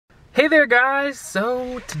Hey there guys,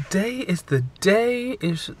 so today is the day.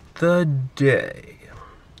 It's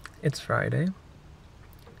Friday.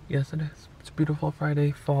 Yes it is. It's a beautiful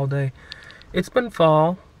Friday, fall day. It's been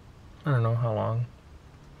fall, I don't know how long,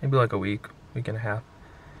 maybe like a week and a half.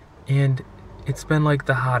 And it's been like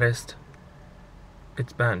the hottest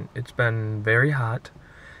it's been. It's been very hot,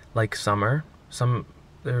 like summer.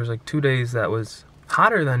 There was like 2 days that was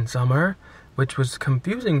hotter than summer, which was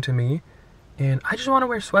confusing to me. And I just want to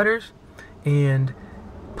wear sweaters and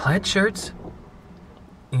plaid shirts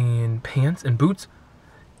and pants and boots.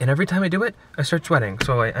 And every time I do it, I start sweating.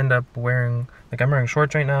 So I end up wearing, like I'm wearing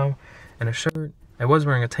shorts right now and a shirt. I was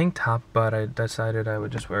wearing a tank top, but I decided I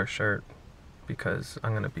would just wear a shirt because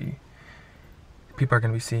people are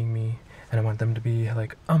going to be seeing me and I want them to be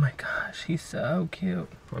like, oh my gosh, he's so cute.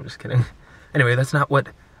 I'm just kidding. Anyway, that's not what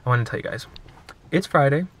I want to tell you guys. It's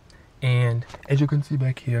Friday, and as you can see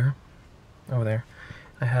back here, over there,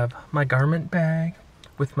 I have my garment bag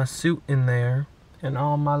with my suit in there and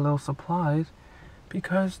all my little supplies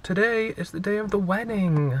because today is the day of the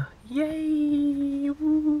wedding. Yay!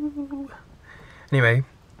 Woo. Anyway,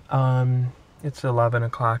 it's 11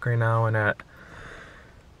 o'clock right now, and at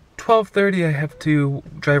 12:30 I have to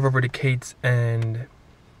drive over to Kate's and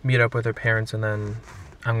meet up with her parents, and then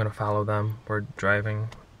I'm gonna follow them. I'm driving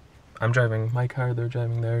my car, they're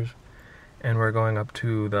driving theirs, and we're going up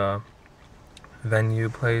to the venue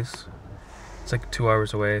place. It's like 2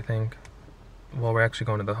 hours away, I think. Well, we're actually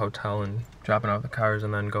going to the hotel and dropping off the cars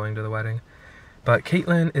and then going to the wedding. But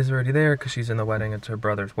Caitlin is already there because she's in the wedding. It's her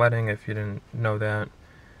brother's wedding, if you didn't know that.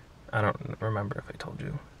 I don't remember if I told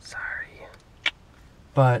you. Sorry.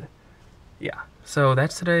 But yeah, so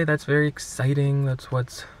that's today. That's very exciting. That's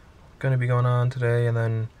what's gonna be going on today. And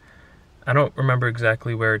then I don't remember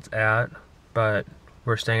exactly where it's at, but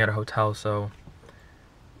we're staying at a hotel, so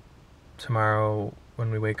tomorrow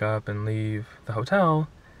when we wake up and leave the hotel,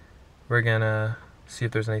 we're gonna see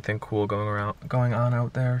if there's anything cool going on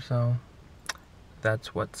out there. So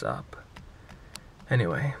that's what's up.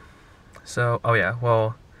 Anyway, so oh yeah,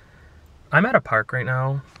 well, I'm at a park right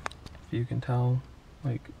now, if you can tell.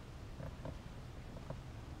 Like,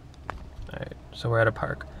 alright, so we're at a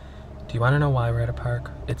park. Do you want to know why we're at a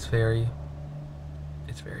park? It's very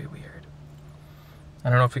weird.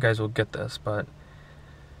 I don't know if you guys will get this, but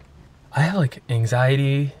I have like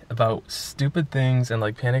anxiety about stupid things and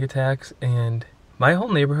like panic attacks, and my whole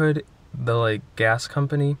neighborhood, the like gas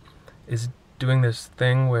company is doing this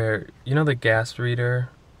thing where, you know, the gas reader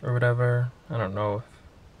or whatever, I don't know if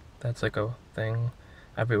that's like a thing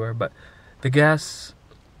everywhere, but the gas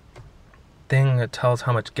thing that tells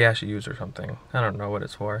how much gas you use or something, I don't know what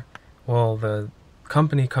it's for. Well, the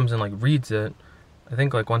company comes and like reads it, I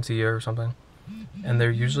think like once a year or something, and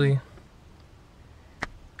they're usually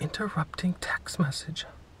interrupting text message.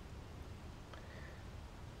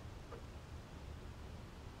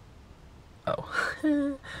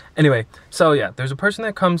 Oh. Anyway, so yeah, there's a person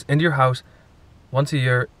that comes into your house once a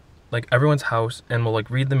year, like everyone's house, and will like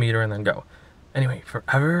read the meter and then go. Anyway,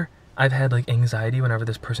 forever I've had like anxiety whenever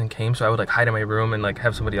this person came, so I would like hide in my room and like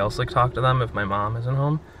have somebody else like talk to them if my mom isn't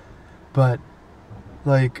home. But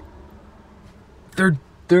like they're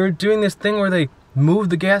doing this thing where they move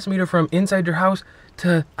the gas meter from inside your house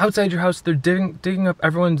to outside your house. They're digging up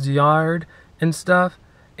everyone's yard and stuff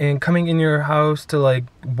and coming in your house to like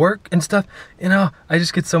work and stuff. You know, I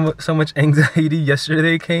just get so much anxiety.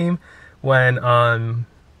 Yesterday came when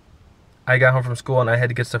I got home from school and I had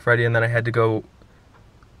to get stuff ready, and then I had to go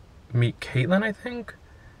meet Caitlin, I think.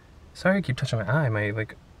 Sorry, I keep touching my eye. My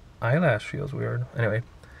like eyelash feels weird. Anyway,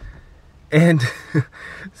 and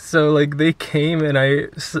so like they came and I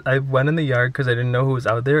went in the yard because I didn't know who was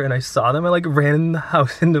out there, and I saw them. I like ran in the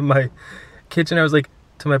house into my kitchen. I was like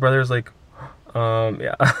to my brother, I was like,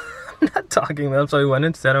 yeah, I'm not talking to them. So I went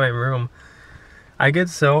and sat in my room. I get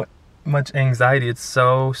so much anxiety. It's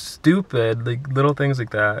so stupid, like little things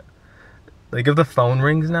like that. Like if the phone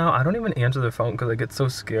rings now, I don't even answer the phone because I get so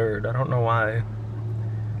scared. I don't know why.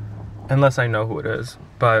 Unless I know who it is.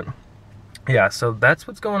 But yeah, so that's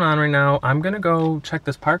what's going on right now. I'm gonna go check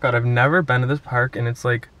this park out. I've never been to this park, and it's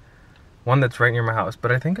like one that's right near my house.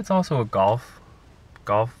 But I think it's also a golf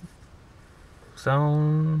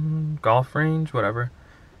zone, golf range, whatever.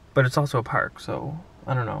 But it's also a park, so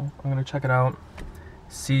I don't know. I'm gonna check it out.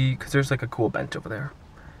 See, because there's like a cool bench over there.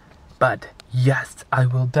 But yes, I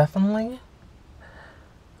will definitely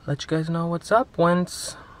let you guys know what's up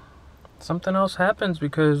once something else happens,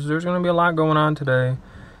 because there's gonna be a lot going on today.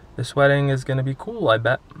 This wedding is gonna be cool, I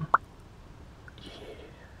bet. Yeah.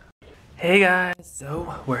 Hey guys,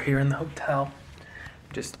 so we're here in the hotel,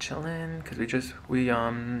 just chilling, because we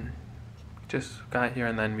just got here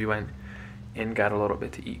and then we went and got a little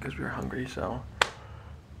bit to eat because we were hungry. So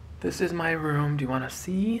this is my room. Do you want to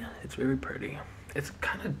see? It's very pretty. It's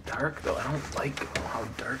kind of dark though. I don't like how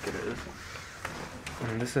dark it is.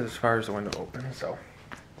 And this is as far as the window opens. So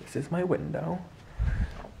this is my window.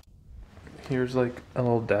 Here's like a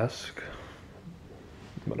little desk,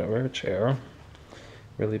 whatever, a chair,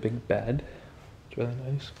 really big bed. It's really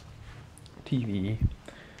nice. TV.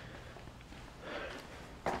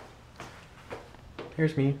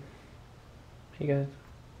 Here's me. Hey guys.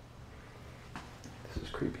 This is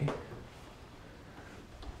creepy.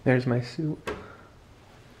 There's my suit.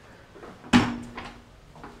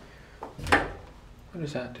 What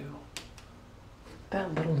does that do?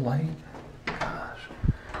 That little light. Gosh.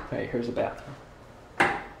 Alright, here's the bathroom.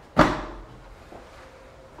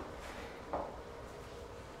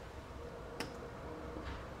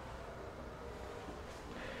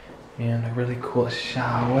 And a really cool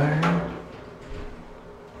shower.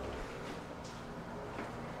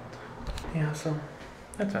 Yeah, so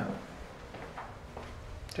that's it.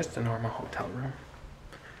 Just a normal hotel room.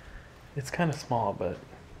 It's kind of small, but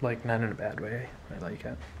like not in a bad way. I like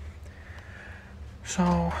it.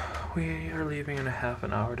 So we are leaving in a half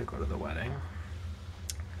an hour to go to the wedding.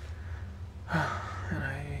 And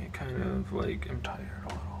I kind of like am tired a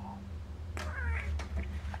little.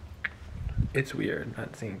 It's weird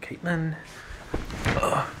not seeing Caitlin.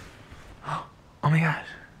 Ugh. Oh my gosh.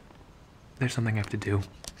 There's something I have to do.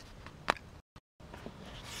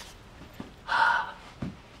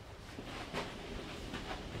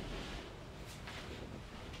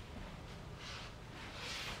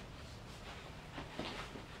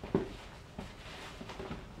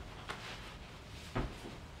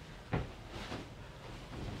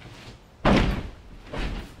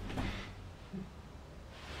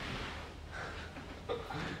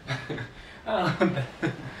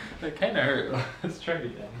 That kind of hurt. Let's try it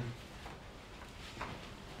again.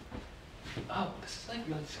 Oh, this is like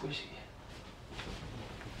really squishy.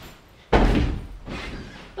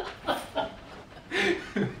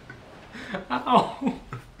 Ow!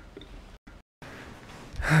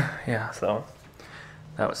 Yeah, so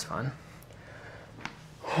that was fun.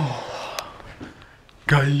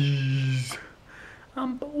 Guys,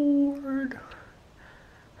 I'm bored.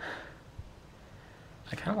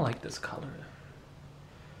 I kind of like this color.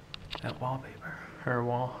 That wallpaper, or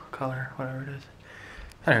wall color, whatever it is.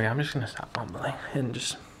 Anyway, I'm just gonna stop mumbling and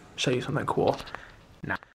just show you something cool.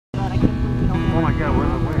 Now. Oh my god, we're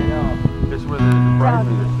on the way up. It's where the bride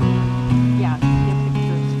is. Yeah, get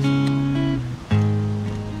pictures.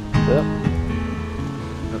 Yep.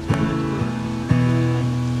 That's very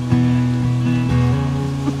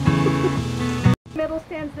nice. Middle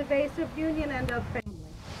stands the vase of union and of family.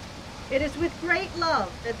 It is with great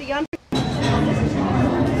love that the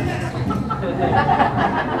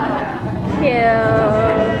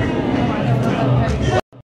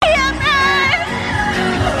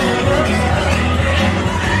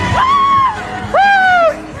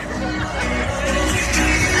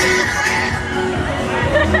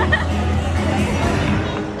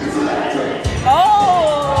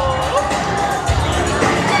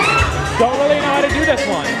Don't really know how to do this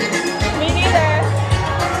one. Me neither.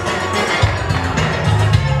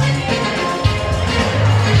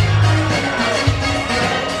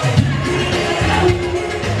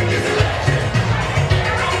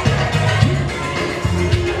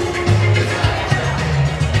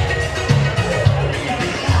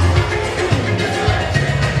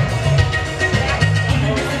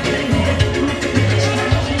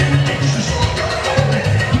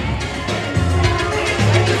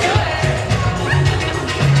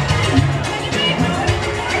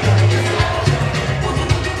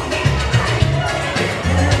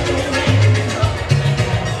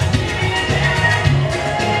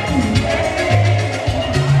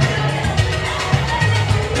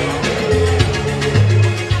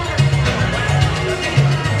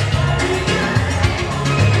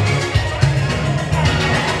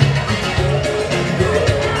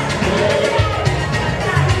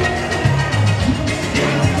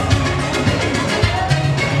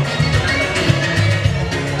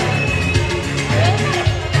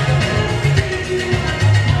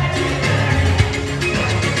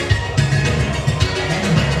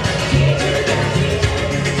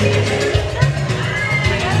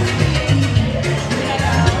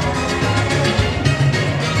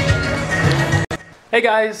 Hey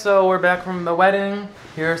guys, so we're back from the wedding.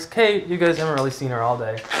 Here's Kate. You guys haven't really seen her all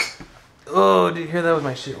day. Oh, did you hear that with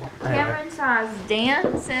my shoe? Cameron saw us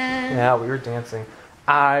dancing. Yeah, we were dancing.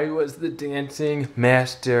 I was the dancing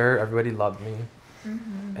master. Everybody loved me.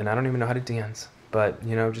 And I don't even know how to dance, But,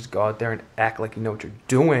 you know, just go out there and act like you know what you're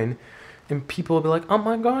doing. And people will be like, oh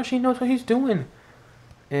my gosh, he knows what he's doing.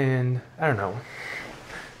 And I don't know.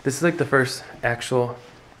 This is like the first actual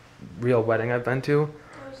real wedding I've been to.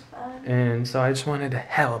 It was fun. And so I just wanted to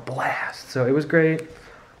have a blast. So it was great.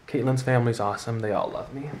 Caitlin's family's awesome. They all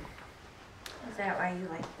love me. Is that why you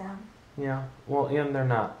like them? Yeah. Well, and they're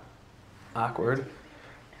not awkward.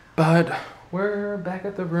 But we're back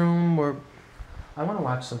at the room. I want to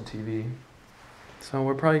watch some TV. So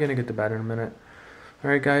we're probably going to get to bed in a minute.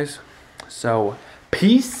 All right, guys. So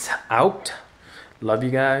peace out. Love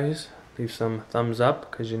you guys. Leave some thumbs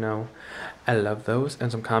up because, you know, I love those,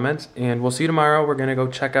 and some comments. And we'll see you tomorrow. We're going to go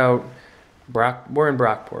check out we're in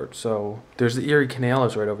Brockport. So there's the Erie Canal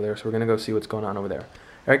is right over there. So we're going to go see what's going on over there. All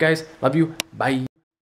right, guys. Love you. Bye.